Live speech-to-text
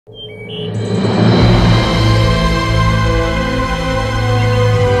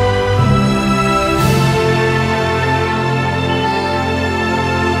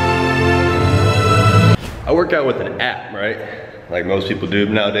work out with an app, right? Like most people do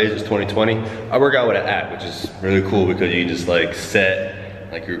nowadays, it's 2020. I work out with an app, which is really cool because you just like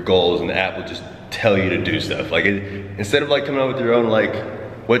set like your goals and the app will just tell you to do stuff. Like instead of like coming up with your own like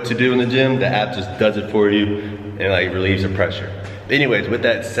what to do in the gym, the app just does it for you and like relieves the pressure. But anyways, with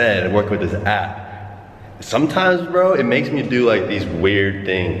that said, working with this app, sometimes bro, it makes me do like these weird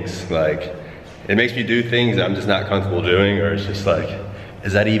things. Like it makes me do things that I'm just not comfortable doing, or it's just like,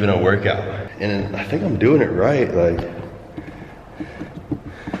 is that even a workout? And I think I'm doing it right. Like,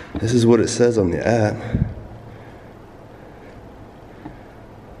 this is what it says on the app.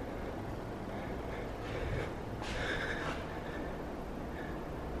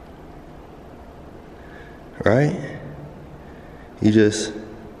 Right? You just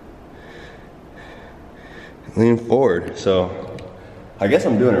lean forward. So I guess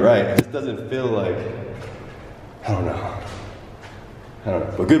I'm doing it right. It just doesn't feel like, I don't know.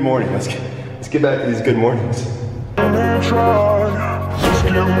 But good morning. Let's get back to these good mornings.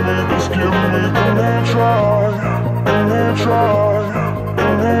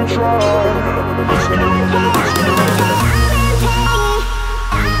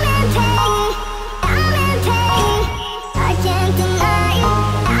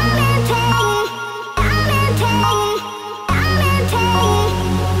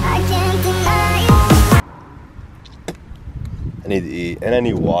 I need to eat, and I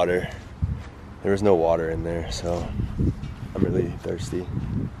need water. There was no water in there, so I'm really thirsty.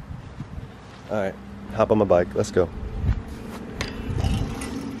 All right, hop on my bike, let's go.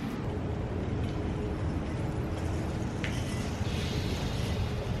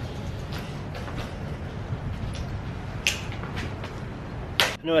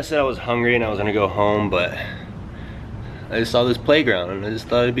 I know I said I was hungry and I was gonna go home, but I just saw this playground and I just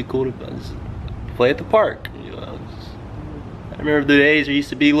thought it'd be cool to just play at the park. You know, I remember the days where you used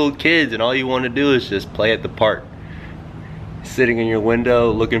to be little kids and all you want to do is just play at the park. Sitting in your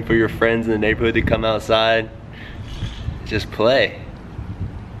window looking for your friends in the neighborhood to come outside. Just play.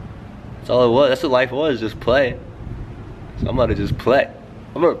 That's all it was. That's what life was, just play. So I'm gonna just play.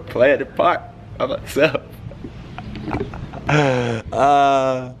 I'm gonna play at the park by myself.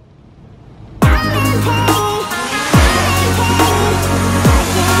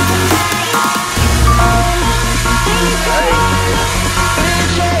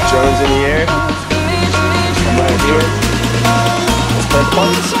 Drones in the air. I'm right here. Let's play the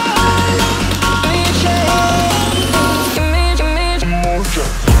park.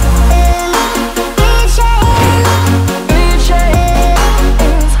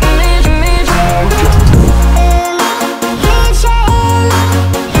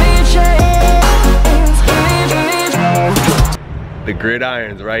 The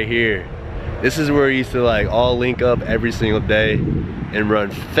gridiron's right here. This is where we used to like all link up every single day and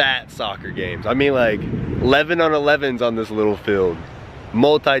run fat soccer games. I mean like 11 on 11s on this little field.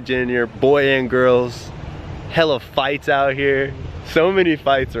 Multi-gender, boy and girls. Hella fights out here. So many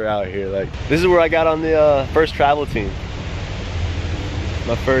fights are out here. Like this is where I got on the first travel team. It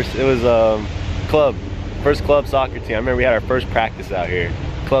was first club soccer team. I remember we had our first practice out here.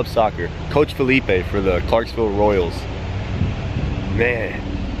 Club soccer. Coach Felipe for the Clarksville Royals. Man.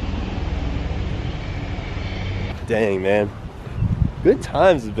 Dang, man. Good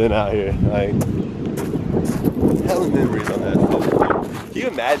times have been out here. Like, hella memories on that phone. Can you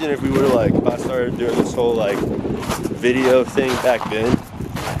imagine if we were like, if I started doing this whole like video thing back then?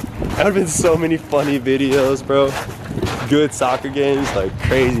 That would have been so many funny videos, bro. Good soccer games, like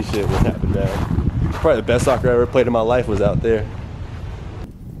crazy shit would happen, man. Probably the best soccer I ever played in my life was out there.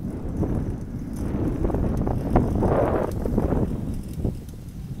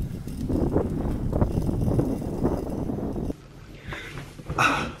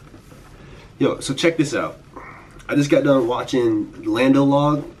 Yo, so check this out. I just got done watching Lando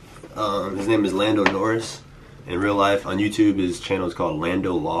Log. His name is Lando Norris. In real life, on YouTube, his channel is called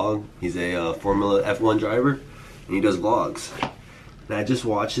Lando Log. He's a Formula F1 driver, and he does vlogs. And I just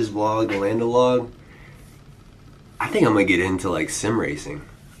watched his vlog, the Lando Log. I think I'm gonna get into like sim racing,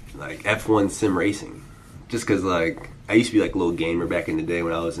 like F1 sim racing. Just cause like, I used to be like a little gamer back in the day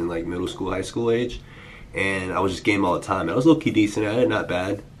when I was in like middle school, high school age. And I was just gaming all the time. I was low-key decent at it, not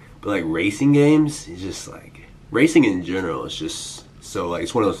bad. But like racing games, it's just like, racing in general is just so like,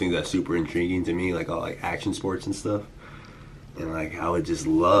 it's one of those things that's super intriguing to me, like all like action sports and stuff. And like, I would just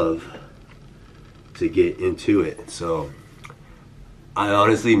love to get into it. So I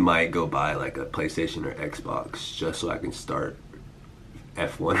honestly might go buy like a PlayStation or Xbox just so I can start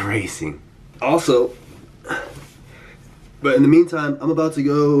F1 racing. Also, but in the meantime, I'm about to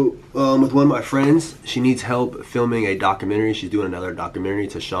go with one of my friends. She needs help filming a documentary. She's doing another documentary,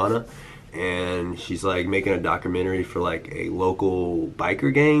 Tashana. and she's like making a documentary for like a local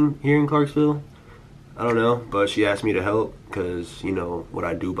biker gang here in Clarksville. I don't know, but she asked me to help because, you know, what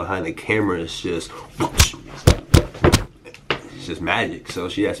I do behind the camera is just it's just magic. So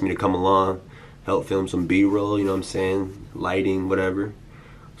she asked me to come along, help film some B-roll, you know what I'm saying, lighting, whatever.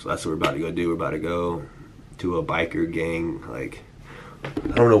 So that's what we're about to go do. We're about to go to a biker gang, like,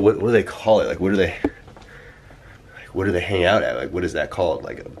 I don't know, what do they call it? Like, what do they hang out at? Like, what is that called?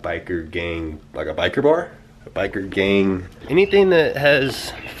 Like a biker gang, like a biker bar? A biker gang. Anything that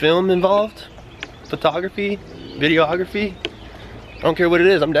has film involved, photography, videography, I don't care what it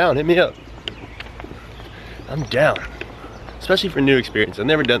is, I'm down, hit me up. I'm down. Especially for new experience. I've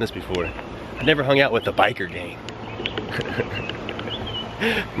never done this before. I've never hung out with a biker gang.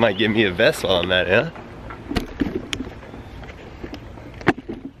 Might give me a vest while I'm at it, huh?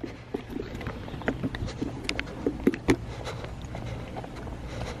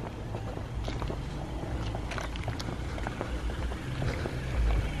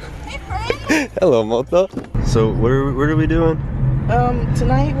 Hello, Moto. So what are we doing?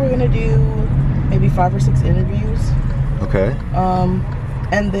 Tonight we're gonna do maybe 5 or 6 interviews. Okay.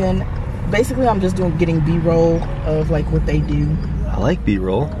 And then basically I'm just getting B-roll of like what they do. I like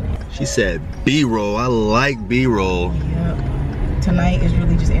B-roll. She said B-roll. I like B-roll. Yep. Tonight is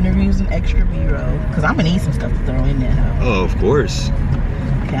really just interviews and extra B-roll because I'm gonna need some stuff to throw in there. Huh? Oh, of course.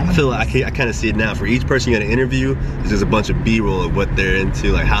 Okay, I feel like I kind of see it now. For each person you got to interview, there's just a bunch of B-roll of what they're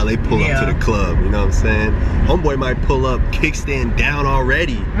into, like how they pull up to the club. You know what I'm saying? Homeboy might pull up, kickstand down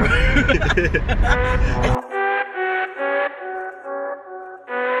already.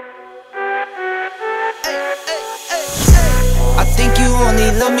 I think you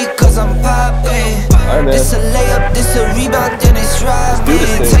only love me cause I'm poppin'. This a layup, this a rebound, then it's driving.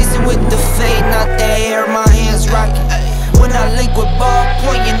 Tasting with the fade, not the air, my hands rocking. When I link with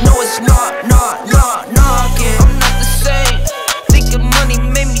ballpoint, you know it's knocking. I'm not the same. Thinking money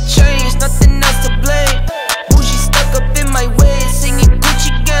made me change, nothing else to blame. Bougie stuck up in my way, singing Gucci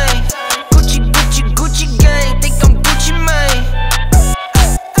gang. Gucci gang, think I'm Gucci Mane.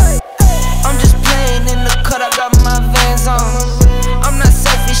 I'm just playing in the cut, I got my Vans on. I'm not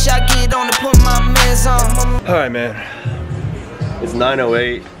selfish, I get on and put my mans on. Alright, man. It's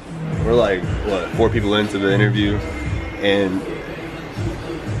 9:08. We're like, what, 4 people into the interview. And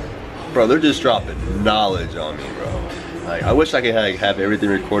bro, they're just dropping knowledge on me, bro. Like, I wish I could have everything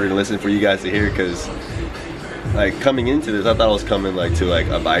recorded and listen for you guys to hear, because like coming into this, I thought I was coming like to like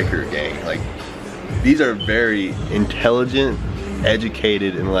a biker gang. Like, these are very intelligent,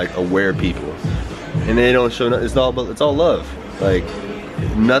 educated, and like aware people, and they don't show nothing. It's all love, like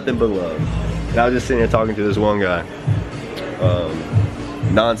nothing but love. And I was just sitting here talking to this one guy,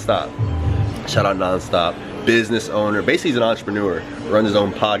 Nonstop. Shout out Nonstop. Business owner, basically he's an entrepreneur, runs his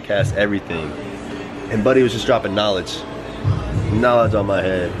own podcast, everything. And buddy was just dropping knowledge on my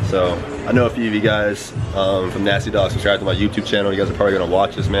head. So I know a few of you guys from Nasty Dog subscribe to my YouTube channel. You guys are probably gonna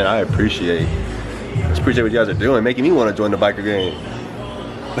watch this, man. I appreciate what you guys are doing, making me want to join the biker gang.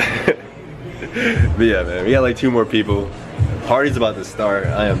 But yeah, man, we got like 2 more people. Party's about to start.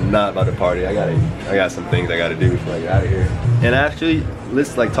 I am not about to party. I got some things I gotta do before I get out of here. And actually,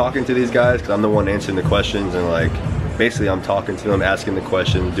 like talking to these guys, because I'm the one answering the questions, and like basically I'm talking to them, asking the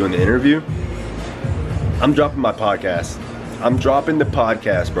questions, doing the interview. I'm dropping my podcast. I'm dropping the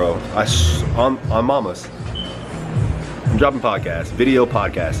podcast, bro. I'm almost. I'm dropping podcast. Video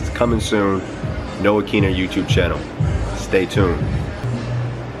podcast is coming soon. Noah Keener YouTube channel. Stay tuned.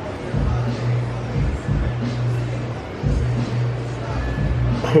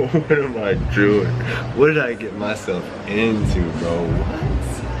 What am I doing? What did I get myself into, bro? What?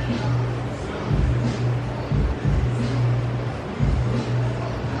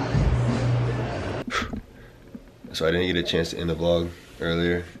 So I didn't get a chance to end the vlog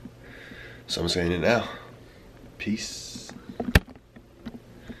earlier, so I'm just gonna end it now. Peace.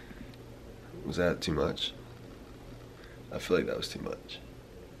 Was that too much? I feel like that was too much.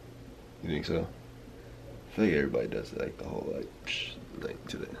 You think so? I feel like everybody does it, like the whole like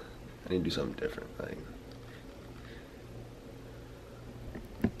to the. I need to do something different, like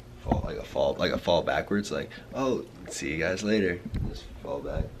fall backwards, like, oh, see you guys later. Just fall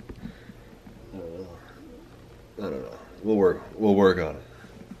back. I don't know. We'll work on it.